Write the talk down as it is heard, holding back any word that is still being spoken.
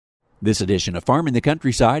This edition of Farming the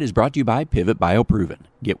Countryside is brought to you by Pivot BioProven.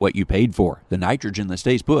 Get what you paid for, the nitrogen that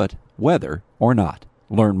stays put, whether or not.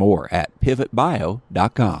 Learn more at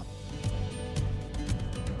pivotbio.com.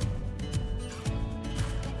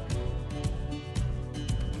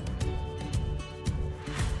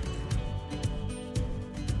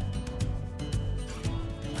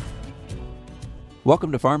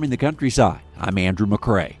 Welcome to Farming the Countryside. I'm Andrew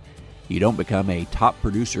McCrae. You don't become a top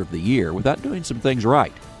producer of the year without doing some things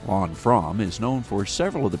right. Lon Fromm is known for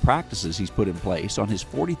several of the practices he's put in place on his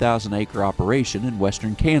 40,000-acre operation in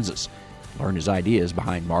western Kansas. Learn his ideas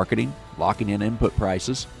behind marketing, locking in input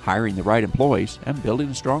prices, hiring the right employees, and building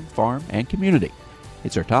a strong farm and community.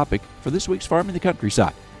 It's our topic for this week's Farming the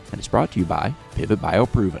Countryside, and it's brought to you by Pivot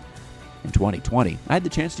BioProven. In 2020, I had the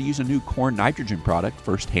chance to use a new corn nitrogen product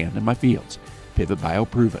firsthand in my fields, Pivot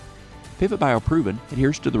BioProven. Pivot BioProven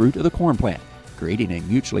adheres to the root of the corn plant, creating a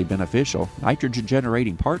mutually beneficial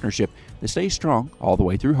nitrogen-generating partnership that stays strong all the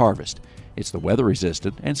way through harvest. It's the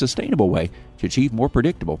weather-resistant and sustainable way to achieve more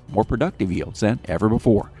predictable, more productive yields than ever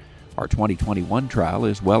before. Our 2021 trial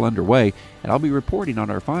is well underway, and I'll be reporting on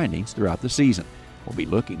our findings throughout the season. We'll be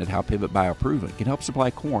looking at how Pivot BioProven can help supply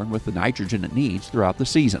corn with the nitrogen it needs throughout the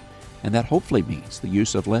season. And that hopefully means the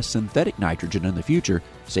use of less synthetic nitrogen in the future,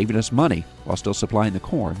 saving us money while still supplying the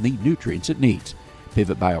corn the nutrients it needs.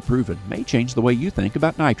 Pivot BioProven may change the way you think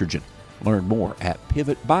about nitrogen. Learn more at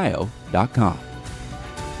pivotbio.com.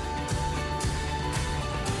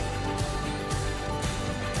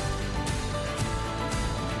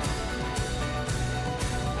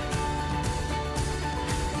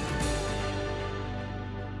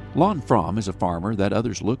 Lon Fromm is a farmer that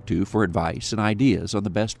others look to for advice and ideas on the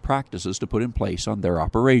best practices to put in place on their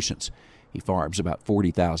operations. He farms about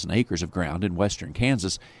 40,000 acres of ground in western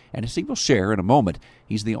Kansas, and as he will share in a moment,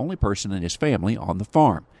 he's the only person in his family on the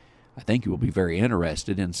farm. I think you will be very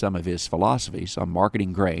interested in some of his philosophies on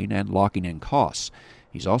marketing grain and locking in costs.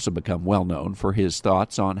 He's also become well known for his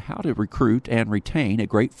thoughts on how to recruit and retain a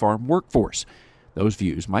great farm workforce. Those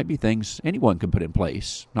views might be things anyone can put in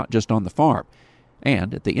place, not just on the farm.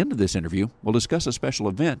 And at the end of this interview, we'll discuss a special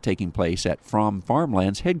event taking place at Fromm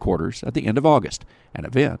Farmland's headquarters at the end of August, an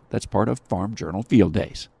event that's part of Farm Journal Field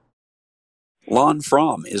Days. Lon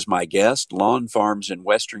Fromm is my guest. Lon farms in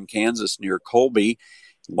western Kansas near Colby.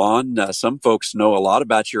 Lon, some folks know a lot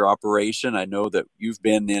about your operation. I know that you've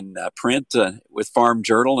been in print with Farm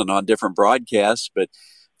Journal and on different broadcasts, but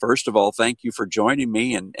first of all, thank you for joining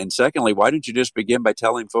me. And secondly, why don't you just begin by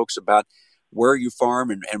telling folks about where you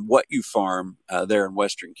farm and what you farm there in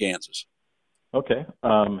western Kansas. Okay,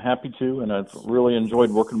 happy to, and I've really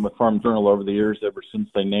enjoyed working with Farm Journal over the years, ever since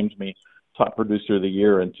they named me top producer of the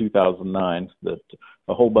year in 2009. That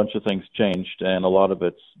a whole bunch of things changed, and a lot of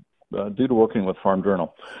it's due to working with Farm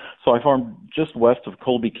Journal. So I farm just west of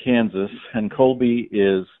Colby, Kansas, and Colby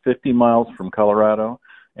is 50 miles from Colorado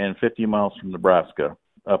and 50 miles from Nebraska,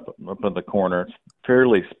 up in the corner. It's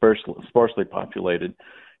fairly sparsely populated.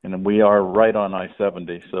 And we are right on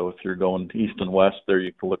I-70, so if you're going east and west there,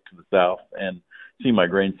 you can look to the south and see my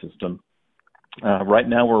grain system. Right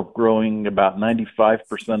now we're growing about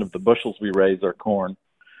 95% of the bushels we raise are corn,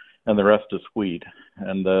 and the rest is wheat.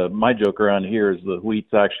 And my joke around here is the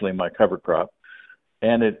wheat's actually my cover crop.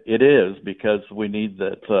 And it is, because we need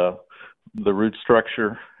that the root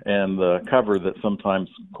structure and the cover that sometimes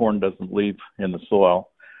corn doesn't leave in the soil.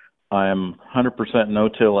 I'm 100%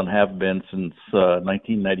 no-till and have been since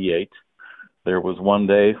 1998. There was one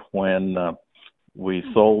day when we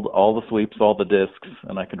sold all the sweeps, all the discs,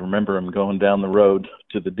 and I can remember them going down the road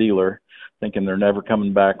to the dealer thinking they're never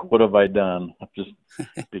coming back. What have I done? Just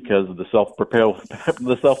because the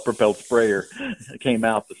self-propelled sprayer came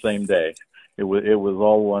out the same day. It was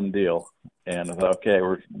all one deal. And I thought, okay,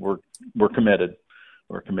 we're committed.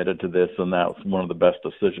 We're committed to this, and that was one of the best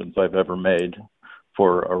decisions I've ever made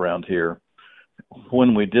for around here.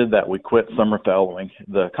 When we did that, we quit summer fallowing.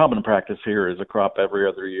 The common practice here is a crop every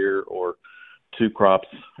other year or two crops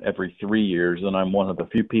every 3 years, and I'm one of the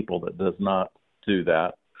few people that does not do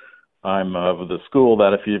that. I'm of the school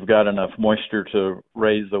that if you've got enough moisture to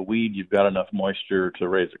raise a weed, you've got enough moisture to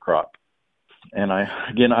raise a crop. And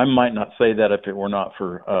I might not say that if it were not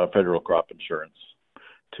for federal crop insurance,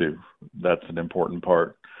 too. That's an important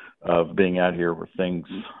part of being out here where things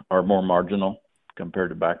are more marginal compared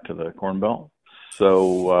to back to the Corn Belt.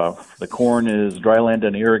 So the corn is dryland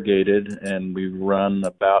and irrigated, and we run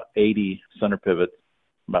about 80 center pivots,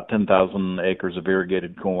 about 10,000 acres of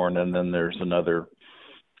irrigated corn, and then there's another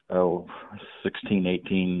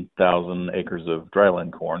 18,000 acres of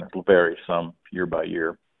dryland corn. It'll vary some year by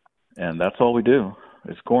year. And that's all we do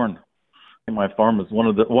is corn. My farm is one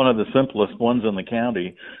of the simplest ones in the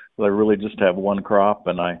county. I really just have one crop,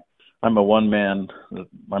 and I'm a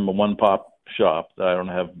one pop shop. I don't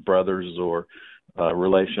have brothers or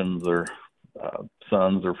relations or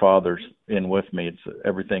sons or fathers in with me.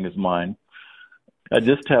 Everything is mine. I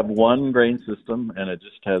just have one grain system, and it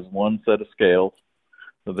just has one set of scales.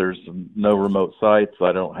 So there's no remote sites.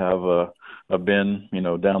 I don't have a bin,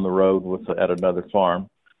 down the road at another farm,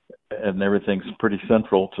 and everything's pretty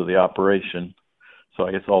central to the operation. So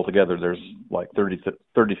I guess altogether there's like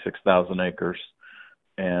 36,000 acres,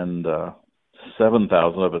 and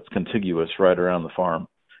 7,000 of it's contiguous right around the farm,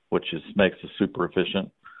 which makes it super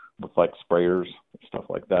efficient with like sprayers, stuff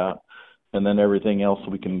like that. And then everything else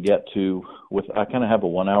we can get to I kind of have a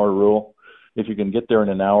 1 hour rule. If you can get there in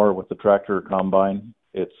an hour with the tractor or combine,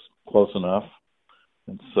 it's close enough.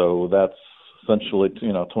 And so that's essentially,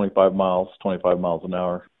 25 miles an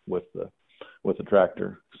hour with the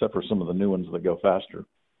tractor, except for some of the new ones that go faster.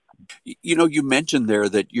 You mentioned there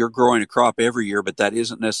that you're growing a crop every year, but that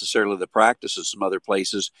isn't necessarily the practice of some other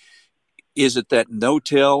places. Is it that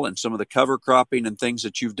no-till and some of the cover cropping and things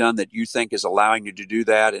that you've done that you think is allowing you to do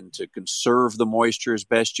that and to conserve the moisture as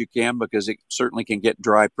best you can? Because it certainly can get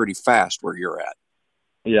dry pretty fast where you're at.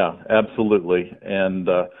 Yeah, absolutely. And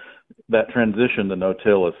that transition to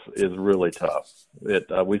no-till is really tough.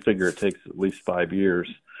 We figure it takes at least 5 years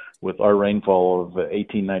with our rainfall of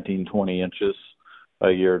 18, 19, 20 inches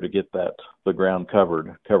a year to get the ground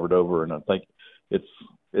covered over. And I think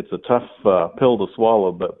it's a tough pill to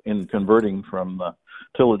swallow, but in converting from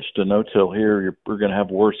tillage to no-till here, we're going to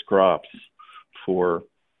have worse crops for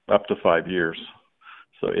up to 5 years.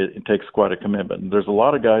 So it takes quite a commitment. And there's a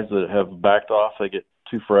lot of guys that have backed off. They get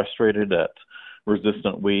too frustrated at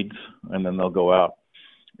resistant weeds, and then they'll go out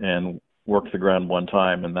and work the ground one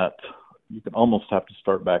time, and that you can almost have to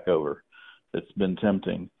start back over. It's been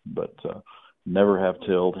tempting, but never have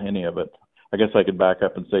tilled any of it. I guess I could back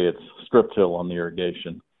up and say it's strip till on the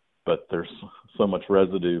irrigation, but there's so much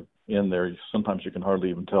residue in there. Sometimes you can hardly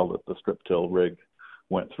even tell that the strip till rig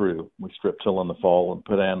went through. We strip till in the fall and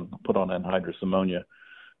put on anhydrous ammonia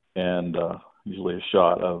and usually a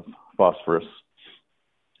shot of phosphorus,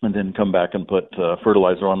 and then come back and put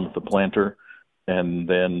fertilizer on with the planter. And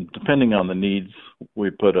then depending on the needs, we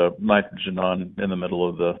put a nitrogen on in the middle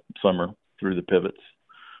of the summer through the pivots,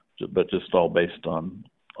 but just all based on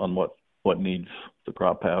what needs the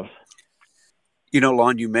crop have.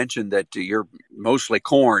 Lon, you mentioned that you're mostly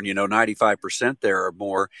corn, 95% there or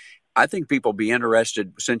more. I think people be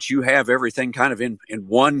interested, since you have everything kind of in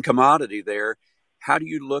one commodity there, how do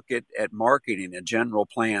you look at marketing, a general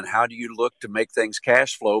plan? How do you look to make things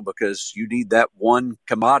cash flow? Because you need that one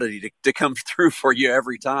commodity to come through for you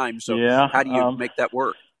every time. So how do you make that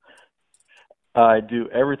work? I do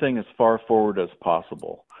everything as far forward as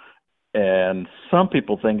possible. And some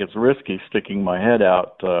people think it's risky sticking my head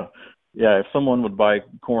out. If someone would buy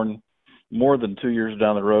corn more than 2 years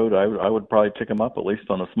down the road, I would probably pick them up at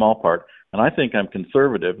least on a small part. And I think I'm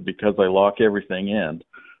conservative because I lock everything in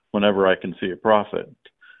whenever I can see a profit.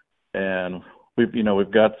 And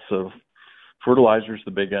we've got fertilizer's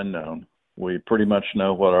the big unknown. We pretty much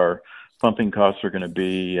know what our pumping costs are going to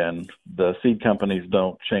be, and the seed companies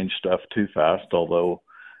don't change stuff too fast, although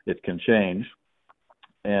it can change.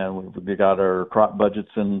 And we got our crop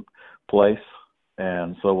budgets in place.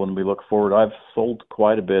 And so when we look forward, I've sold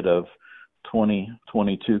quite a bit of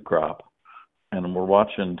 2022 crop, and we're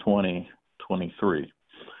watching 2023.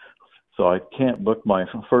 So I can't book my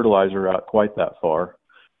fertilizer out quite that far,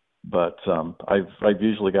 but I've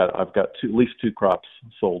usually got at least two crops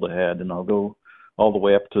sold ahead, and I'll go all the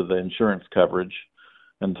way up to the insurance coverage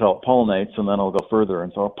until it pollinates, and then I'll go further.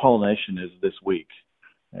 And so our pollination is this week,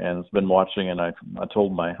 and it's been watching. And I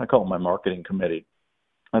call it my marketing committee.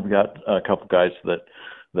 I've got a couple guys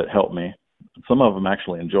that help me. Some of them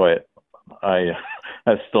actually enjoy it. I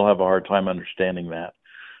still have a hard time understanding that.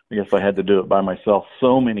 I guess I had to do it by myself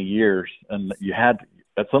so many years, and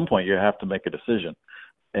at some point you have to make a decision.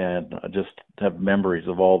 And I just have memories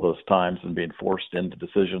of all those times and being forced into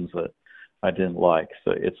decisions that I didn't like.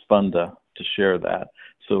 So it's fun to share that.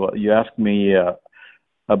 So you asked me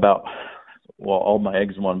about all my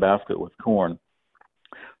eggs in one basket with corn,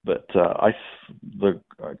 but I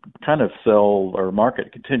kind of sell or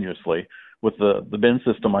market continuously. With the bin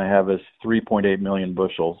system I have is 3.8 million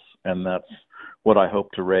bushels, and that's what I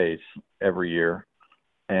hope to raise every year.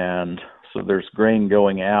 And so there's grain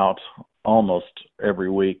going out almost every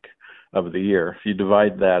week of the year. If you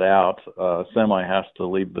divide that out, a semi has to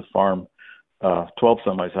leave the farm, 12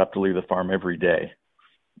 semis have to leave the farm every day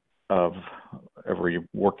of every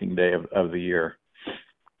working day of the year.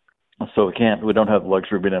 So we don't have the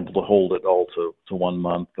luxury of being able to hold it all to 1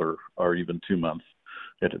 month or even 2 months.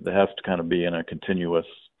 It has to kind of be in a continuous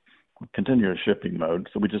shipping mode.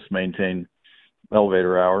 So we just maintain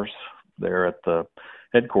elevator hours there at the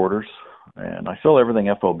headquarters, and I sell everything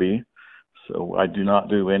FOB. So I do not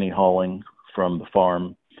do any hauling from the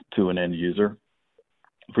farm to an end user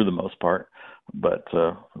for the most part. But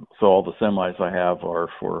so all the semis I have are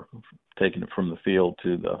for taking it from the field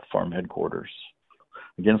to the farm headquarters.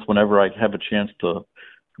 Again, whenever I have a chance to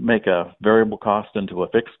make a variable cost into a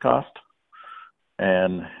fixed cost,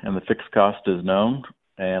 and the fixed cost is known,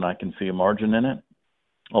 and I can see a margin in it,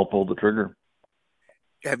 I'll pull the trigger.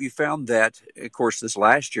 Have you found that, of course, this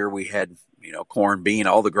last year we had, corn, bean,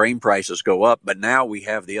 all the grain prices go up, but now we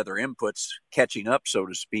have the other inputs catching up, so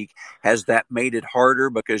to speak. Has that made it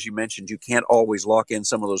harder? Because you mentioned you can't always lock in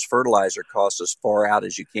some of those fertilizer costs as far out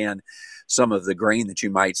as you can some of the grain that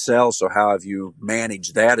you might sell. So how have you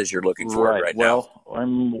managed that as you're looking for it right now?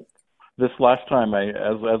 Well, this last time,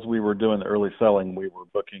 as we were doing the early selling, we were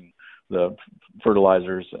booking the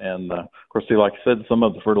fertilizers, and of course, like I said, some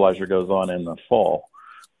of the fertilizer goes on in the fall.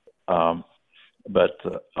 But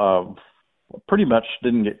pretty much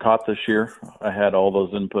didn't get caught this year. I had all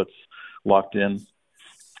those inputs locked in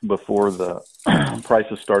before the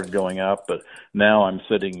prices started going up, but now I'm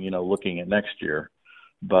sitting, looking at next year.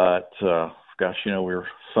 But we were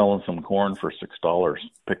selling some corn for $6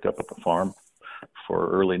 picked up at the farm for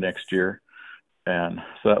early next year, and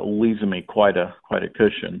so that leaves me quite a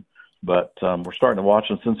cushion. But we're starting to watch,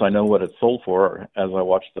 and since I know what it's sold for, as I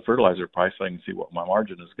watch the fertilizer price, I can see what my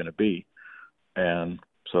margin is going to be. And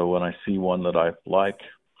so when I see one that I like,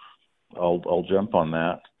 I'll jump on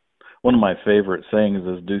that. One of my favorite sayings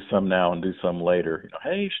is "do some now and do some later."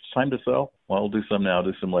 Hey, it's time to sell. Well, do some now,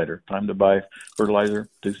 do some later. Time to buy fertilizer.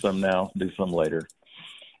 Do some now, do some later,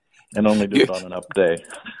 and only do it on an up day.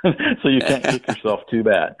 So you can't kick yourself too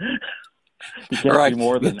bad. You can't be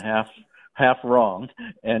more than half wrong,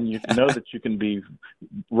 and you know that you can be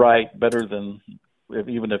right better than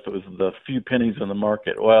even if it was the few pennies in the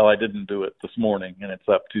market. Well, I didn't do it this morning, and it's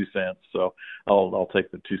up 2 cents, so I'll take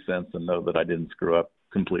the 2 cents and know that I didn't screw up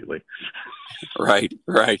completely. Right.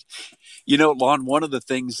 Lon, one of the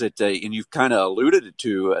things that, and you've kind of alluded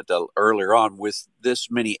to earlier on, with this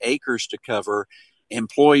many acres to cover,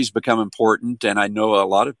 employees become important, and I know a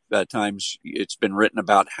lot of times it's been written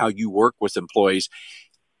about how you work with employees.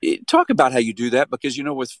 Talk about how you do that, because,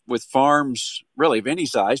 with farms really of any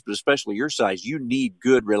size, but especially your size, you need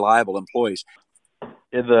good, reliable employees.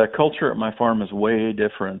 The culture at my farm is way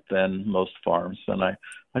different than most farms, and I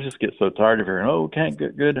just get so tired of hearing, we can't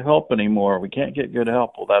get good help anymore. We can't get good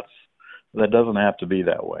help. Well, that doesn't have to be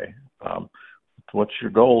that way. What's your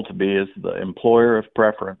goal to be is the employer of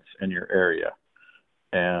preference in your area.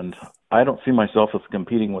 And I don't see myself as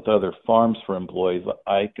competing with other farms for employees.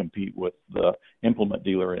 I compete with the implement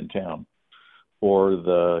dealer in town or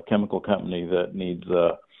the chemical company that needs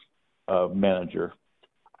a manager.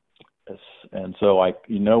 And so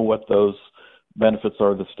what those benefits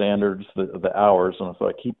are, the standards, the hours, and so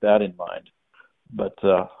I keep that in mind. But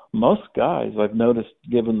most guys I've noticed,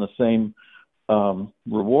 given the same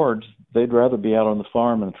rewards, they'd rather be out on the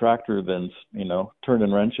farm in a tractor than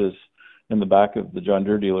turning wrenches in the back of the John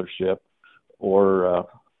Deere dealership, or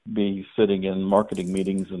be sitting in marketing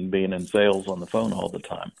meetings and being in sales on the phone all the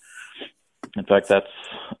time. In fact, that's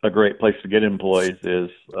a great place to get employees, is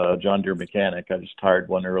John Deere mechanic. I just hired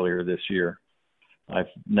one earlier this year. I've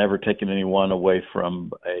never taken anyone away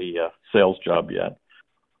from a sales job yet.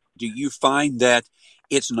 Do you find that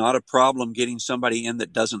it's not a problem getting somebody in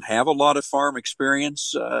that doesn't have a lot of farm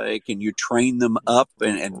experience? Can you train them up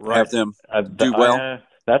and Right. have them do well?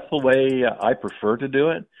 That's the way I prefer to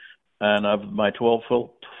do it. And of my 12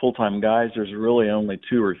 full-time guys, there's really only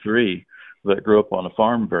 2 or 3 that grew up on a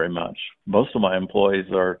farm very much. Most of my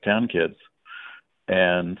employees are town kids,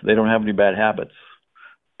 and they don't have any bad habits,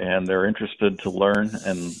 and they're interested to learn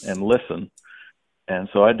and listen. And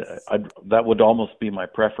so that would almost be my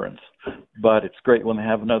preference. But it's great when they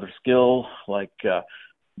have another skill, like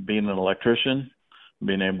being an electrician,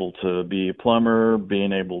 being able to be a plumber,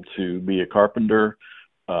 being able to be a carpenter.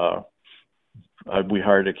 We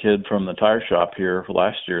hired a kid from the tire shop here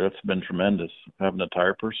last year. That's been tremendous, having a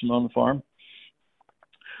tire person on the farm.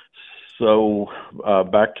 So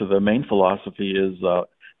back to the main philosophy is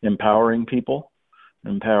empowering people,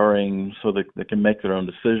 so that they can make their own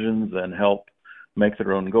decisions and help make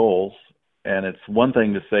their own goals. And it's one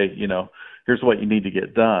thing to say, here's what you need to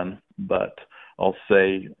get done, but I'll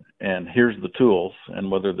say, and here's the tools. And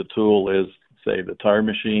whether the tool is, say, the tire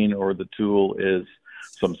machine, or the tool is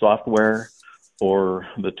some software, or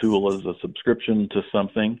the tool is a subscription to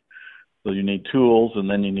something, So you need tools, and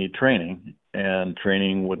then you need training. And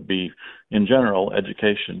training would be, in general,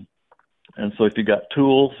 education. And so if you got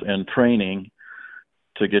tools and training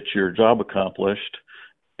to get your job accomplished,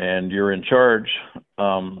 and you're in charge,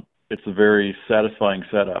 it's a very satisfying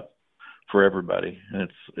setup for everybody. And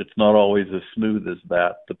it's not always as smooth as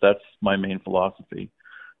that, but that's my main philosophy,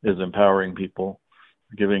 is empowering people,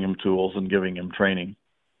 giving them tools and giving them training.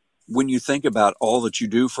 When you think about all that you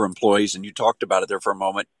do for employees, and you talked about it there for a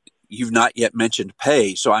moment, you've not yet mentioned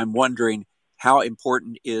pay. So I'm wondering, how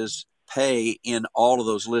important is pay in all of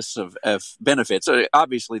those lists of benefits?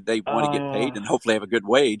 Obviously, they want to get paid and hopefully have a good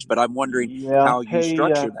wage, but I'm wondering how you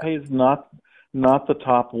structure that. Pay is not the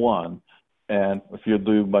top one. And if you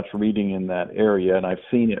do much reading in that area, and I've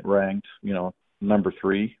seen it ranked, number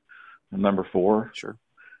 3 and number 4. Sure.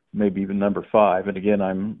 Maybe even number 5. And again,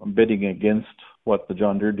 I'm bidding against what the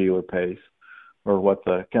John Deere dealer pays, or what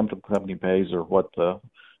the chemical company pays, or what the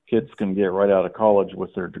kids can get right out of college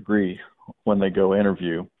with their degree when they go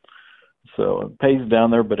interview. So it pays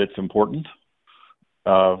down there, but it's important.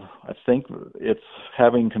 I think it's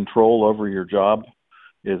having control over your job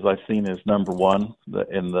is, I've seen, as number 1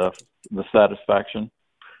 in the satisfaction,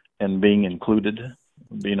 and being included,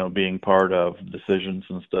 being part of decisions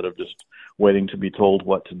instead of just waiting to be told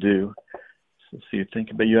what to do. So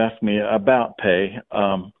you asked me about pay.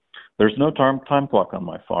 There's no time clock on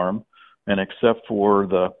my farm, and except for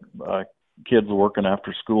the kids working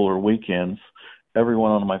after school or weekends,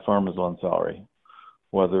 everyone on my farm is on salary,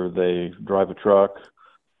 whether they drive a truck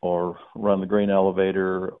or run the grain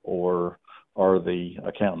elevator or are the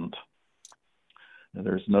accountant. And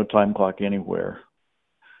there's no time clock anywhere.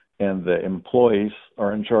 And the employees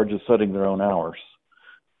are in charge of setting their own hours.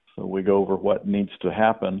 So we go over what needs to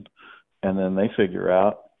happen, and then they figure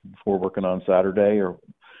out if we're working on Saturday, or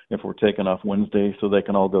if we're taking off Wednesday so they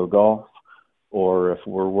can all go golf, or if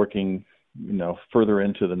we're working, further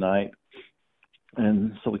into the night.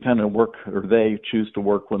 And so we kind of work, or they choose to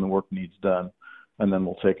work when the work needs done, and then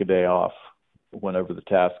we'll take a day off whenever the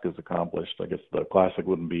task is accomplished. I guess the classic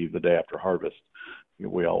wouldn't be the day after harvest.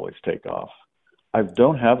 We always take off. I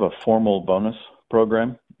don't have a formal bonus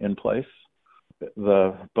program in place.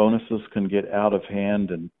 The bonuses can get out of hand,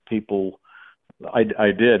 and people, I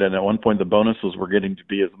did, and at one point the bonuses were getting to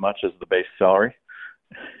be as much as the base salary,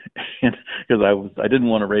 because I didn't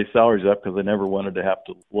want to raise salaries up, because I never wanted to have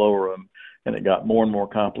to lower them, and it got more and more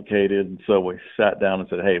complicated. And so we sat down and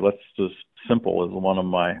said, hey, let's just, simple is one of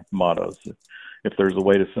my mottos. If there's a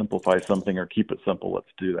way to simplify something or keep it simple, let's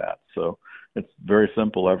do that. So it's very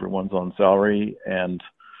simple. Everyone's on salary, and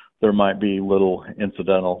there might be little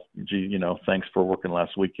incidental, thanks for working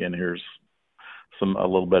last weekend, here's a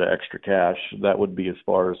little bit of extra cash. That would be as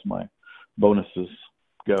far as my bonuses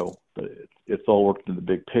go, but it's all worked in the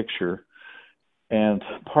big picture. And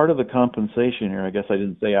part of the compensation here, I guess I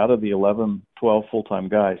didn't say, out of the 11, 12 full-time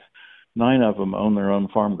guys, 9 of them own their own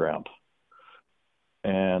farm ground.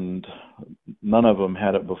 And none of them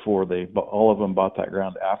had it before. All of them bought that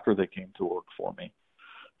ground after they came to work for me.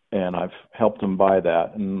 And I've helped them buy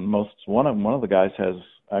that. And one of the guys has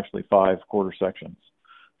actually 5 quarter sections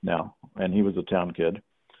now, and he was a town kid.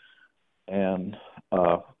 And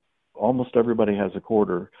almost everybody has a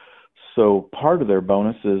quarter. So part of their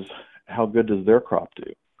bonus is, how good does their crop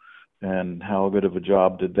do, and how good of a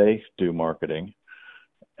job did they do marketing?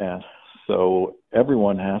 And so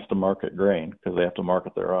everyone has to market grain, because they have to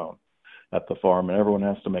market their own at the farm, and everyone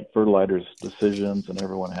has to make fertilizers decisions, and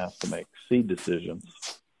everyone has to make seed decisions.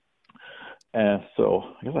 And so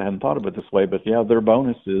I guess I hadn't thought of it this way, but yeah, their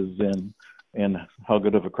bonus is in how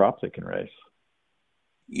good of a crop they can raise.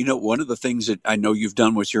 One of the things that I know you've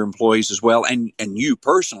done with your employees as well, and you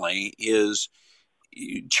personally, is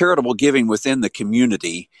charitable giving within the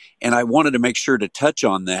community. And I wanted to make sure to touch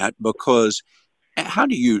on that, because how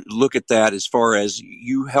do you look at that as far as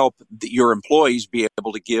you help your employees be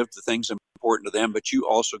able to give the things important to them, but you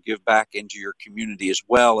also give back into your community as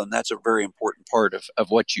well? And that's a very important part of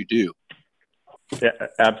what you do. Yeah,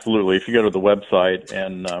 absolutely. If you go to the website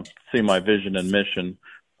and see my vision and mission,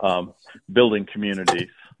 building communities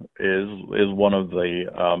is one of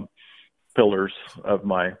the pillars of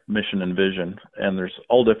my mission and vision. And there's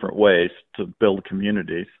all different ways to build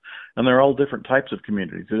communities, and they're all different types of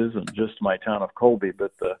communities. It isn't just my town of Colby,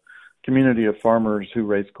 but the community of farmers who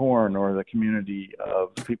raise corn, or the community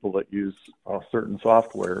of people that use certain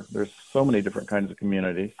software. There's so many different kinds of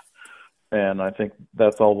communities. And I think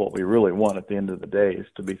that's all what we really want at the end of the day, is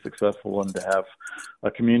to be successful and to have a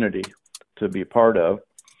community to be part of.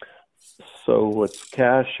 So with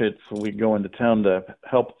cash, we go into town to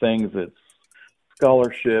help things. It's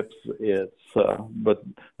scholarships. But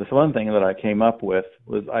the fun thing that I came up with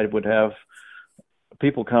was I would have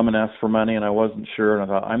people come and ask for money, and I wasn't sure, and I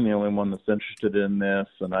thought, I'm the only one that's interested in this,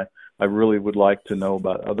 and I really would like to know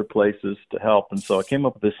about other places to help. And so I came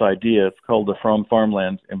up with this idea. It's called the From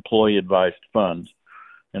Farmlands Employee Advised Fund.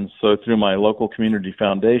 And so through my local community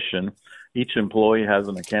foundation, each employee has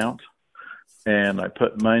an account, and I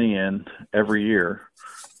put money in every year,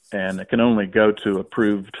 and it can only go to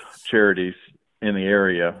approved charities in the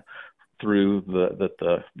area through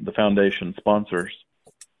the foundation sponsors.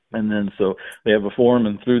 And then so they have a form,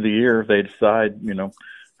 and through the year they decide,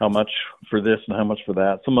 how much for this and how much for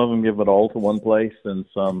that. Some of them give it all to one place, and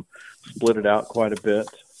some split it out quite a bit.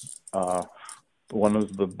 One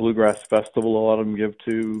is the Bluegrass Festival. A lot of them give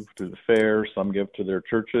to the fair. Some give to their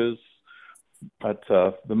churches. But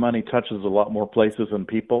the money touches a lot more places and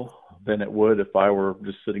people than it would if I were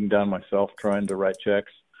just sitting down myself trying to write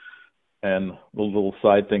checks. And the little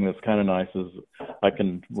side thing that's kind of nice is I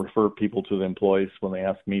can refer people to the employees when they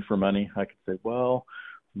ask me for money. I can say, well,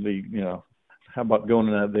 how about going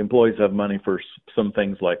to the employees have money for some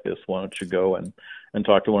things like this. Why don't you go and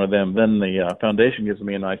talk to one of them? Then the foundation gives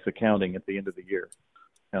me a nice accounting at the end of the year,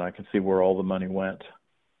 and I can see where all the money went.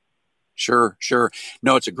 Sure.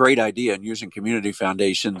 No, it's a great idea. And using community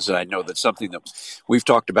foundations, I know that's something that we've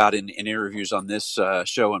talked about in interviews on this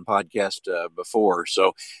show and podcast before.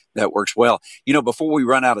 So that works well. Before we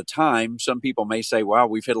run out of time, some people may say, wow,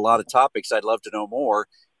 we've hit a lot of topics. I'd love to know more.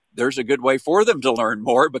 There's a good way for them to learn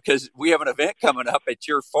more, because we have an event coming up at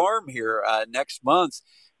your farm here next month.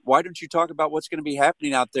 Why don't you talk about what's going to be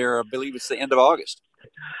happening out there? I believe it's the end of August.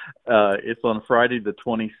 It's on Friday the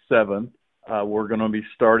 27th. We're going to be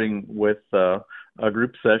starting with a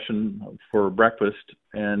group session for breakfast,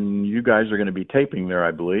 and you guys are going to be taping there,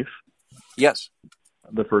 I believe. Yes.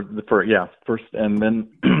 First, and then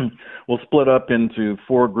we'll split up into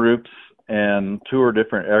 4 groups and tour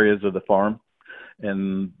different areas of the farm.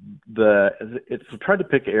 And it's tried to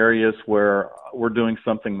pick areas where we're doing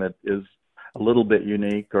something that is a little bit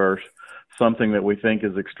unique, or something that we think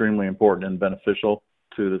is extremely important and beneficial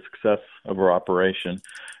to the success of our operation.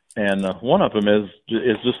 And one of them is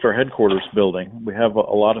just our headquarters building. We have a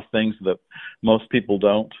lot of things that most people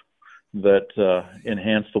don't, that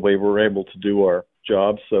enhance the way we're able to do our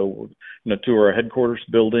job. So, tour our headquarters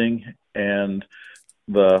building, and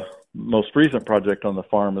the most recent project on the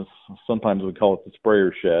farm is, sometimes we call it the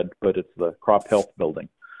sprayer shed, but it's the crop health building,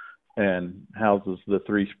 and houses the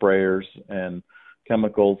 3 sprayers and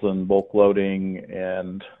chemicals and bulk loading,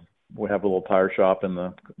 and we have a little tire shop in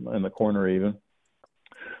the corner even.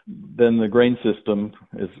 Then the grain system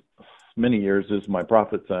is many years is my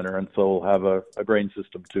profit center, and so we'll have a grain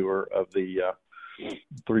system tour of the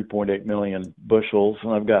 3.8 million bushels,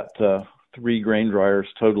 and I've got 3 grain dryers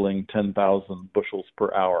totaling 10,000 bushels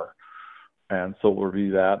per hour. And so we'll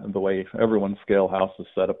review that, and the way everyone's scale house is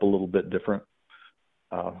set up a little bit different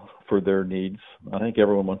for their needs. I think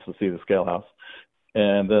everyone wants to see the scale house.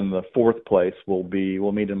 And then the 4th place we'll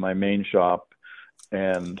meet in my main shop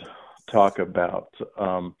and talk about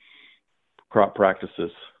crop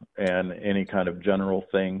practices and any kind of general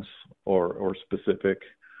things or specific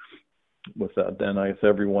with that. Then I guess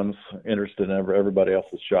everyone's interested in everybody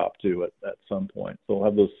else's shop too at some point. So we'll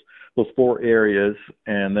have those 4 areas,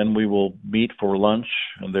 and then we will meet for lunch,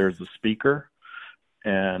 and there's a speaker,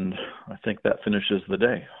 and I think that finishes the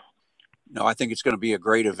day. No, I think it's going to be a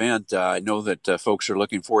great event. I know that folks are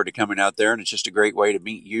looking forward to coming out there, and it's just a great way to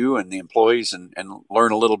meet you and the employees and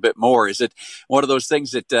learn a little bit more. Is it one of those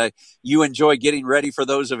things that you enjoy getting ready for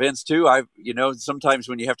those events too? Sometimes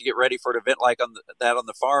when you have to get ready for an event like on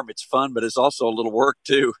the farm, it's fun, but it's also a little work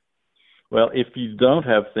too. Well, if you don't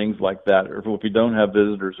have things like that, or if you don't have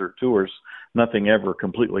visitors or tours, nothing ever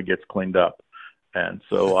completely gets cleaned up. And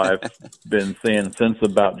so I've been saying since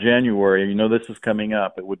about January, this is coming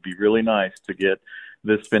up. It would be really nice to get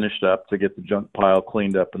this finished up, to get the junk pile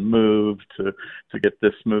cleaned up and moved, to get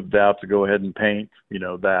this smoothed out, to go ahead and paint,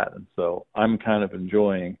 that. And so I'm kind of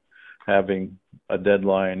enjoying having a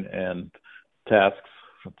deadline and tasks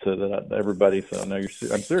so that everybody. So no,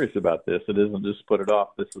 I'm serious about this. It isn't just put it off.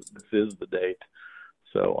 This is the date.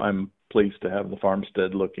 So I'm pleased to have the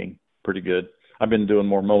farmstead looking pretty good. I've been doing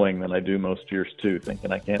more mowing than I do most years too,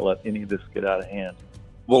 thinking I can't let any of this get out of hand.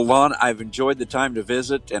 Well, Lon, I've enjoyed the time to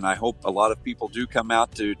visit, and I hope a lot of people do come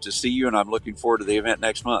out to see you, and I'm looking forward to the event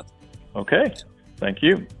next month. Okay. Thank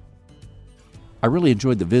you. I really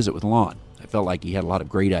enjoyed the visit with Lon. I felt like he had a lot of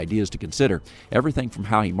great ideas to consider, everything from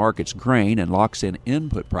how he markets grain and locks in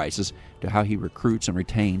input prices to how he recruits and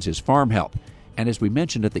retains his farm help. And as we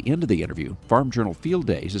mentioned at the end of the interview, Farm Journal Field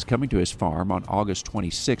Days is coming to his farm on August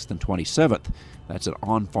 26th and 27th. That's an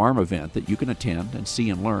on-farm event that you can attend and see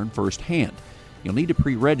and learn firsthand. You'll need to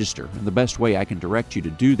pre-register, and the best way I can direct you to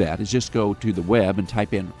do that is just go to the web and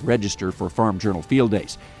type in "Register for Farm Journal Field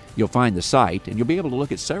Days." You'll find the site, and you'll be able to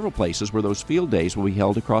look at several places where those field days will be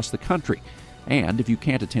held across the country. And if you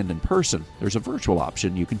can't attend in person, there's a virtual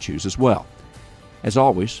option you can choose as well. As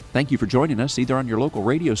always, thank you for joining us either on your local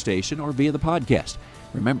radio station or via the podcast.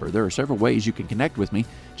 Remember, there are several ways you can connect with me.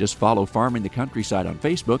 Just follow Farming the Countryside on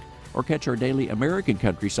Facebook or catch our daily American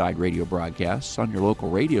Countryside radio broadcasts on your local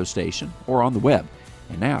radio station or on the web.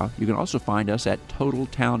 And now you can also find us at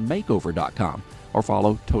TotalTownMakeover.com or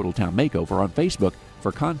follow Total Town Makeover on Facebook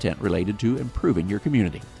for content related to improving your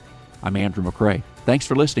community. I'm Andrew McCrae. Thanks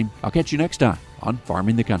for listening. I'll catch you next time on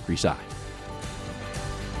Farming the Countryside.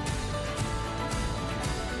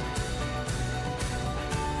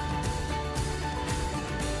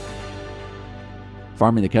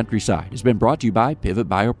 Farming the Countryside has been brought to you by Pivot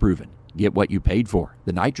BioProven. Get what you paid for,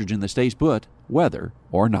 the nitrogen that stays put, whether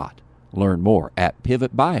or not. Learn more at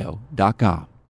pivotbio.com.